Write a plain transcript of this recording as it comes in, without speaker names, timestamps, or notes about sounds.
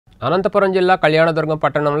అనంతపురం జిల్లా కళ్యాణదుర్గం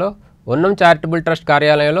పట్టణంలో ఉన్నం charitable trust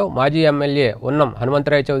కార్యాలయంలో మాజీ ఎమ్మెల్యే ఉన్నం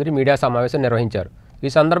హనుమంతరాయ చౌదరి మీడియా సమావేశం నిర్వహించారు. ఈ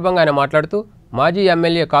సందర్భంగా ఆయన మాట్లాడుతూ మాజీ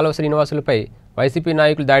ఎమ్మెల్యే కాలువ శ్రీనివాసులపై వైసీపీ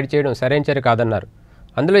నాయకులు దాడి చేయడం సరైన చర్య కాదన్నారు.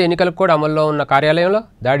 అందులో ఎన్నికలకు కూడా అమల్లో ఉన్న కార్యాలయంలో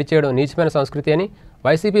దాడి చేయడం నీచమైన సంస్కృతి అని,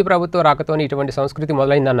 వైసీపీ ప్రభుత్వం రాకతోనే ఇటువంటి సంస్కృతి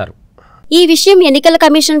మొదలైందన్నారు. ఈ విషయం ఎన్నికల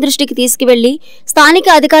కమిషన్ దృష్టికి తీసుకువెళ్లి స్థానిక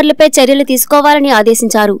అధికారులపై చర్యలు తీసుకోవాలని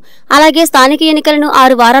ఆదేశించారు. అలాగే స్థానిక ఎన్నికలను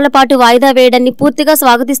 6 వారాల పాటు వాయిదా వేయడాన్ని పూర్తిగా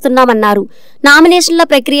స్వాగతిస్తున్నామన్నారు. నామినేషన్ల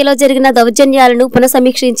ప్రక్రియలో జరిగిన దౌర్జన్యాలను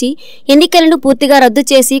పునఃసమీక్షించి ఎన్నికలను పూర్తిగా రద్దు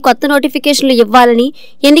చేసి కొత్త నోటిఫికేషన్లు ఇవ్వాలని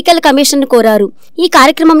ఎన్నికల కమిషన్ కోరారు. ఈ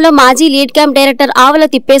కార్యక్రమంలో మాజీ లీడ్ క్యాంప్ డైరెక్టర్ ఆవల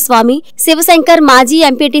తిప్పేస్వామి, శివశంకర్, మాజీ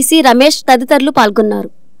ఎంపీటీసీ రమేష్ తదితరులు పాల్గొన్నారు.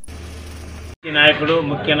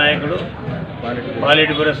 ముఖ్య నాయకుడు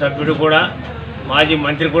పాలిట్ బ్యూరో సభ్యుడు కూడా, మాజీ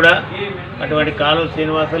మంత్రి కూడా అటువంటి కాలువ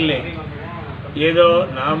శ్రీనివాసుల్ని ఏదో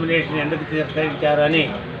నామినేషన్ ఎందుకు తిరస్కరించారని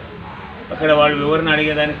అక్కడ వాళ్ళు వివరణ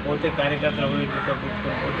అడిగేదానికి పోతే కార్యకర్తలు తీసుకొని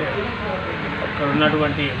పోతే అక్కడ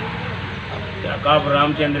ఉన్నటువంటి కాపు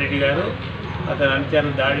రామచంద్రెడ్డి గారు అతని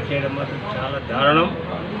అనుచరులు దాడి చేయడం మాత్రం చాలా దారుణం.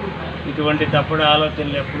 ఇటువంటి తప్పుడు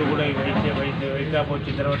ఆలోచనలు ఎప్పుడు కూడా వైకాపా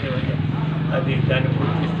వచ్చిన తర్వాత అది దాన్ని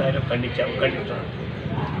పూర్తి స్థాయిలో ఖండించాం.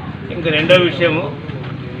 ఇంకా రెండో విషయము,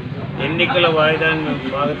 ఎన్నికల వాయిదాన్ని మేము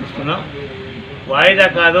స్వాగతిస్తున్నాం. వాయిదా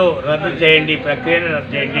కాదు, రద్దు చేయండి, ప్రక్రియను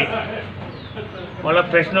రద్దు చేయండి, మళ్ళీ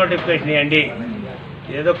ప్రెస్ నోటిఫికేషన్ ఇవ్వండి.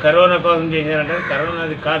 ఏదో కరోనా కోసం చేశారంటే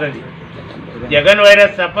కరోనాది కాదు, అది జగన్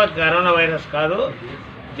వైరస్ తప్ప కరోనా వైరస్ కాదు.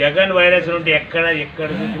 జగన్ వైరస్ నుండి ఎక్కడ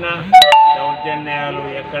చూసినా దౌర్జన్యాలు,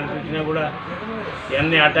 ఎక్కడ చూసినా కూడా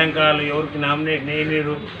ఎన్ని ఆటంకాలు, ఎవరికి నామినేషన్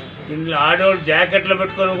వేయలేరు. ఇందులో ఆడవాళ్ళు జాకెట్లు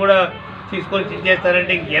పెట్టుకొని కూడా తీసుకొని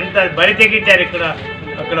చేస్తారంటే ఎంత బరి తెగించారు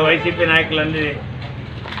అక్కడ వైసీపీ నాయకులన్నీ.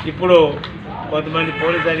 ఇప్పుడు కొంతమంది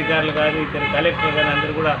పోలీస్ అధికారులు కానీ, ఇతర కలెక్టర్ కానీ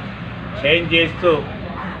అందరూ కూడా చేంజ్ చేస్తూ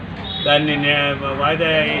దాన్ని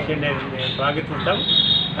వాయిదా వేసేది స్వాగతిస్తాం.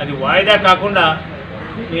 అది వాయిదా కాకుండా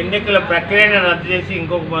ఎన్నికల ప్రక్రియను రద్దు చేసి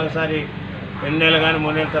ఇంకొకసారి 2 నెలలు కానీ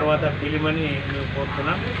 3 నెలల తర్వాత పిలిమని మేము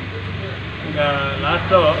కోరుతున్నాం. ఇంకా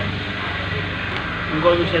లాస్ట్లో ఇంకో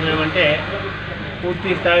విషయం ఏమంటే, పూర్తి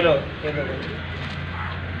స్థాయిలో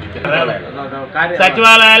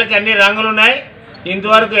సచివాలయాలకు అన్ని రంగులు ఉన్నాయి.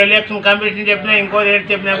 ఇంతవరకు ఎలక్షన్ కమిషన్ చెప్పినా ఇంకో రేటు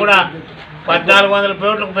చెప్పినా కూడా 1400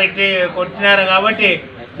 కోట్లకు పెట్టి కొట్టినారు. కాబట్టి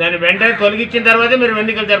దాన్ని వెంటనే తొలగించిన తర్వాతే మీరు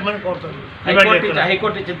ఎన్నికలు జరపమని కోరుతున్నాం,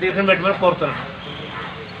 పెట్టమని కోరుతున్నాం.